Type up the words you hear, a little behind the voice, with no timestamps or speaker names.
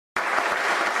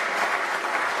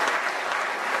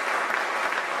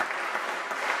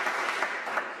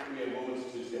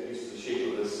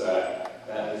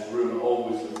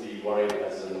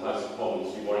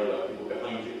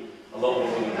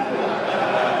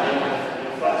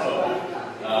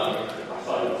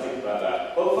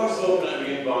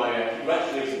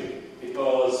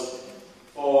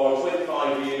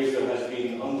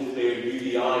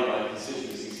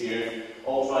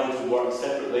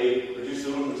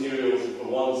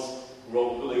we're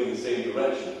all pulling in the same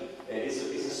direction. It's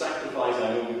a sacrifice,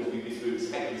 I know, because we've been through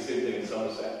exactly the same thing in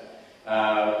Somerset.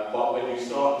 But when you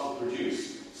start to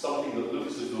produce something that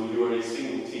looks as though you are a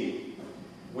single team,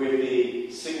 with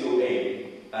a single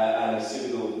aim and a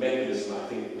single mechanism, I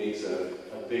think it makes a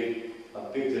big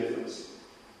difference.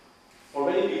 For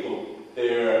many people,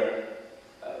 their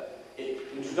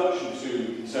introduction to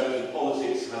Conservative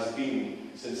politics has been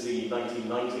since the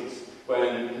 1990s,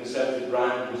 when the Conservative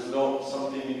brand was not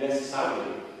something you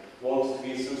necessarily wanted to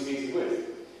be associated with.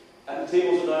 And the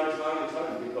tables are now entirely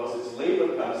turned, because it's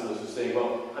Labour councillors who say,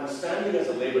 well, I'm standing as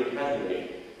a Labour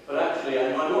candidate, but actually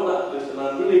I'm not that list, and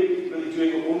I'm really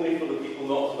doing it only for the people,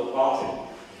 not for the party.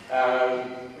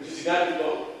 Which is exactly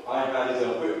what I had as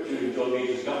a whip during John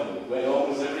Major's government, when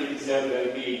almost every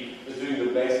Conservative MP was doing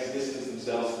their best to distance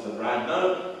themselves from the brand.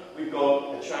 Now we've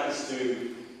got a chance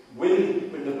to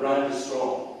win when the brand is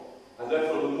strong, and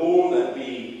therefore the more that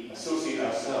we associate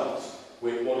ourselves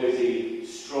with what is a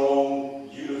strong,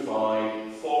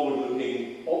 unified,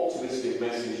 forward-looking, optimistic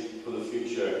message for the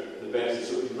future, the better.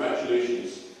 So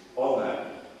congratulations on that.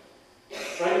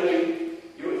 Frankly,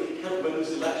 if you can't win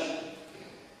this election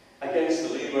against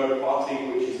the Labour Party,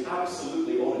 which is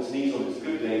absolutely on its knees on its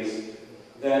good days,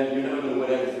 then you're never going to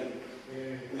win anything.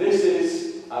 This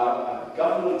is a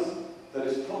government that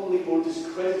is probably more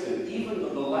discredited even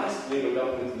than the last Labour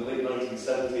government in the late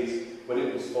 1970s, when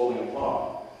it was falling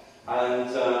apart. And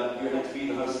you had to be in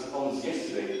the House of Commons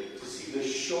yesterday to see the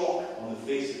shock on the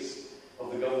faces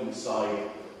of the government side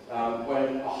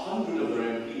when 100 of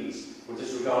their MPs were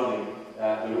disregarding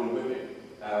their own whipping.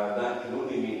 That can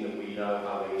only mean that we now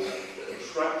have a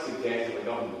protracted death of a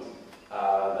government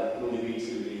that can only be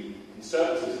to the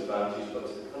Conservatives' advantage, but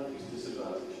to the country's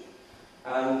disadvantage.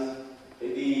 And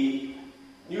the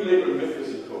new Labour myth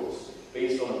is, of course,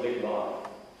 based on a big lie,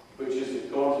 which is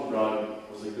that Gordon Brown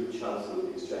was a good Chancellor of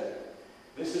the Exchequer.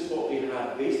 This is what they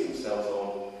had based themselves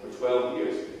on for 12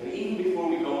 years. And even before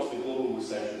we got to the global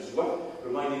recession, it's worth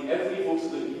reminding every voter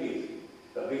that you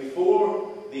meet that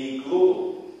before the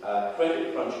global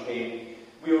credit crunch came,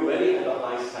 we already had the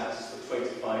highest taxes for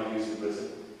 25 years in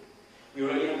Britain. We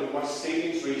already had the worst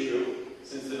savings ratio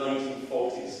since the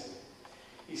 1940s.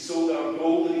 He sold our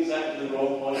gold at exactly the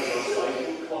wrong point of our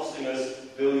cycle, costing us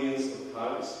billions of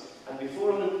pounds. And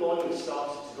before unemployment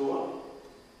started to go up,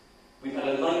 we had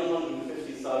a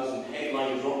 950,000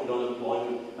 headline drop in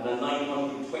unemployment and a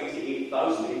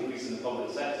 928,000 increase in the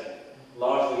public sector,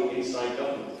 largely inside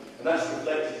government. And that's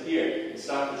reflected here in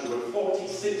Staffordshire, where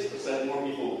 46% more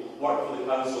people work for the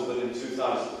council than in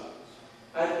 2000.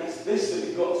 And it's this that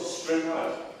we've got to strip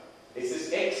out. It's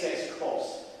this excess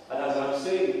cost. And as I'm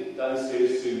saying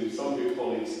downstairs to some of your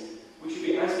colleagues, we should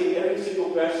be asking every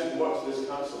single person who works for this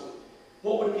council,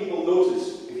 what would people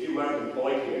notice if you weren't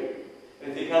employed here?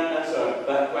 And if they can't answer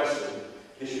that question,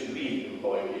 they should be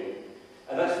employed here.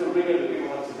 And that's the rigour that we will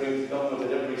have to bring to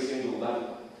government at every single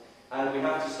level. And we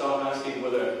have to start asking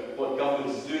whether what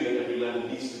government is doing at every level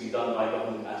needs to be done by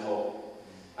government at all.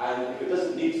 And if it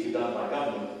doesn't need to be done by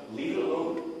government, leave it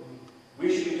alone.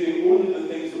 We should be doing only the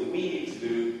things that we need to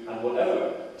do, and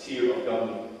whatever tier of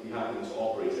government we happen to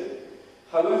operate in.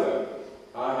 However,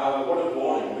 I have a word of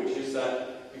warning, which is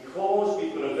that because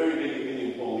we've got a very big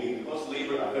opinion poll lead, because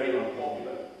Labour are very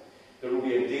unpopular, there will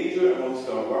be a danger amongst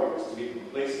our workers to be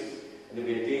complacent, and there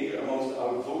will be a danger amongst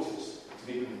our voters to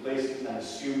be complacent and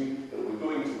assume that we're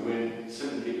going to win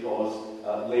simply because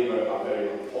Labour are very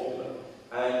unpopular.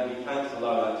 And we can't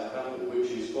allow that to happen,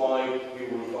 which is why we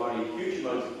will require a huge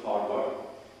amount of hard work.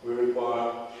 We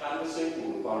require canvassing,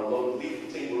 we require a lot of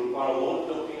leafleting, we require a lot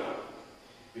of looking out.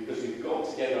 Because we've got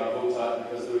to get our vote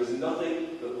out, because there is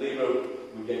nothing that Labour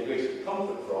would get greater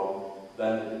comfort from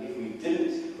than if we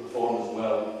didn't perform as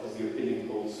well as the opinion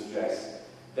polls suggest.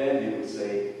 Then they would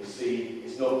say, you see,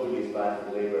 it's not really as bad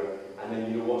for Labour, and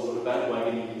then you know what sort of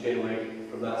bandwagon you can generate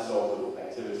from that sort of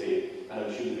activity. And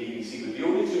I'm sure the BBC would be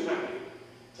only too happy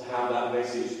to have that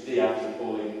message day after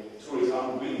polling. Tories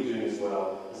aren't really doing as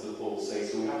well as the polls say,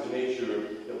 so we have to make sure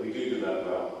that we do that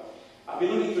well. I've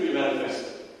been looking through your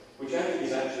manifesto, which I think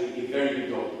is actually a very good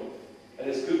document. And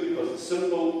it's good because it's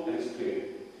simple and it's clear.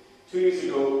 2 years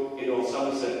ago, in Old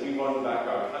Somerset, we won back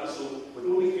our council with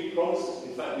only 3 promises.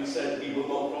 In fact, we said we will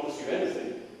not promise you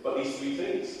anything but these 3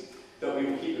 things. That we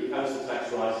will keep your council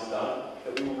tax rises down,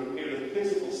 that we will repair the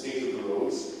pitiful state of the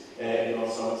roads in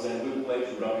Old Somerset, and we will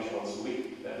collect your rubbish once a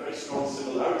week. There are very strong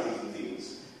similarities in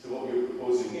themes to what you're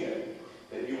proposing here.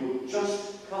 That you will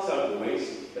just cut out the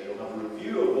waste, that you'll have a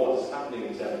review of what is happening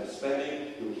in terms of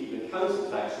spending, you'll keep the council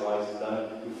tax rises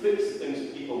down, you'll fix the things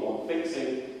that people want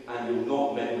fixing, and you'll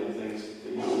not meddle in things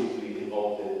that you need to be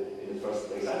involved in the first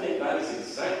place. I think that is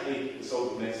exactly the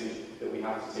sort of message that we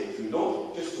have to take through,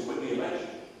 not just to win the election,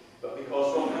 but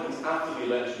because what happens after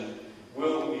the election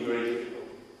will be very difficult.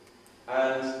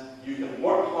 And you can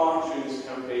work hard during this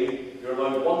campaign. You're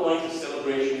allowed one night of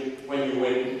celebration when you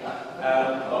win.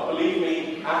 But believe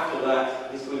me, after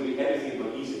that, it's going to be anything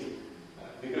but easy.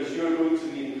 Because you're going to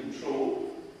be in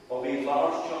control of a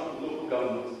large chunk of local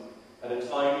government at a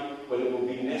time when it will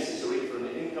be necessary for an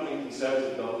incoming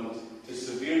Conservative government to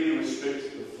severely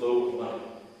restrict the flow of money.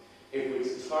 If we're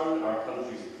to turn our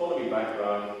country's economy back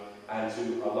around and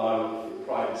to allow the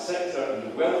private sector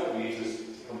and the wealth creators to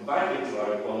come back into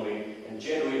our economy and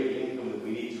generate the income that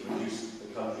we need to reduce the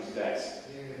country's debts.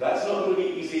 That's not going to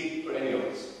be easy for any of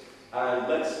us. And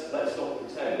let's not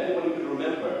pretend. Anyone who can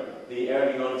remember the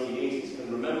early 1980s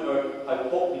can remember how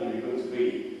popular you're going to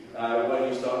be when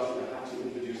you start to have to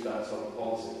introduce that sort of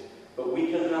policy. But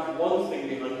we can have one thing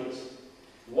behind us,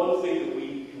 one thing that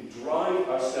we can drive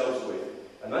ourselves with,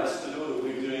 and that's to know that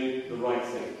we're doing the right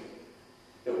thing,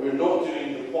 that we're not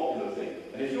doing the popular thing.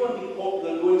 And if you want to be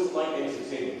popular, go into light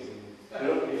entertainment. You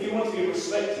know, if you want to be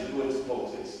respected, go into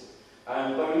politics.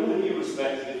 But you'll only be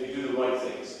respected if you do the right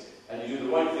things. And you do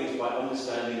the right things by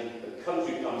understanding that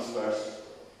country comes first,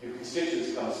 your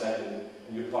constituents come second,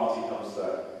 and your party comes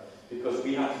third. Because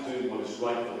we have to do what is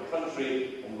right for the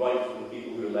country and right for the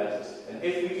people who elect us. And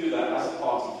if we do that as a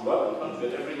party throughout the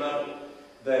country at every level,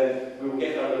 then we will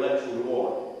get our electoral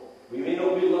reward. We may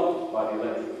not be loved by the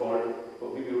electorate for it,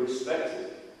 but we will be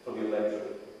respected for the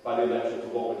electorate, by the electorate for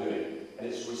what we're doing. And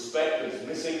it's respect that is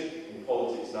missing in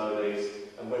politics nowadays.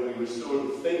 And when we restore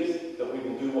the faith that we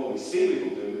will do what we say we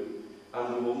will do,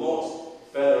 and we will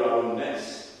not feather our own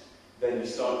nests, then we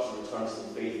start to return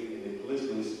some faith in the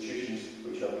political institutions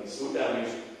which have been so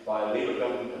damaged by a Labour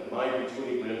government, and in my view,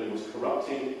 Tony Blair, the most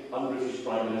corrupting, un-British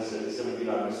Prime Minister it's ever been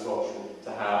our misfortune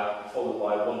to have, followed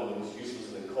by one of the most useless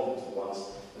and incompetent ones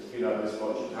that's been our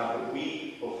misfortune to have. But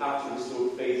we will have to restore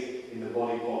faith in the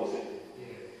body politic.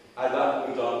 And that will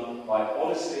be done by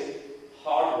honesty,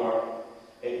 hard work.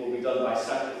 It will be done by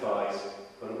sacrifice,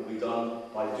 but it will be done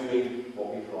by doing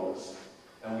what we promise.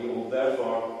 And we will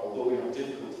therefore, although we have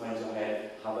difficult times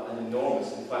ahead, have an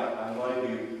enormous, in fact, in my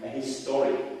view, a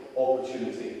historic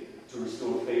opportunity to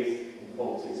restore faith in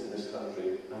politics in this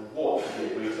country. And what could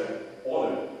be a greater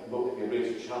honour, what could be a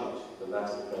greater challenge than that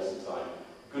at the present time.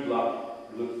 Good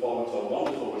luck. We look forward to a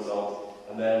wonderful result.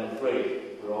 And then I'm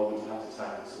afraid we're all going to have to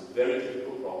tackle some very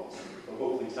difficult problems, but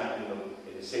hopefully tackling them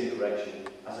in the same direction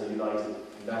as a united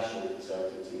national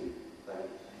Conservative team. Thank you.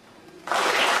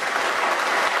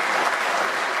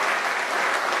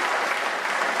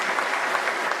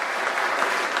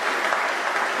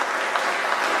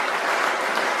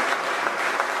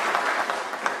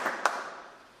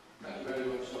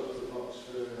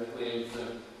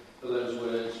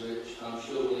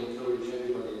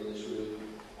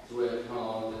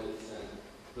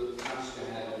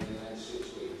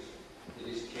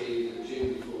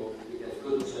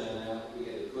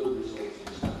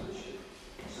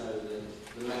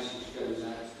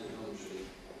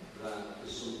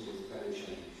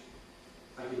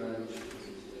 Thank you very much.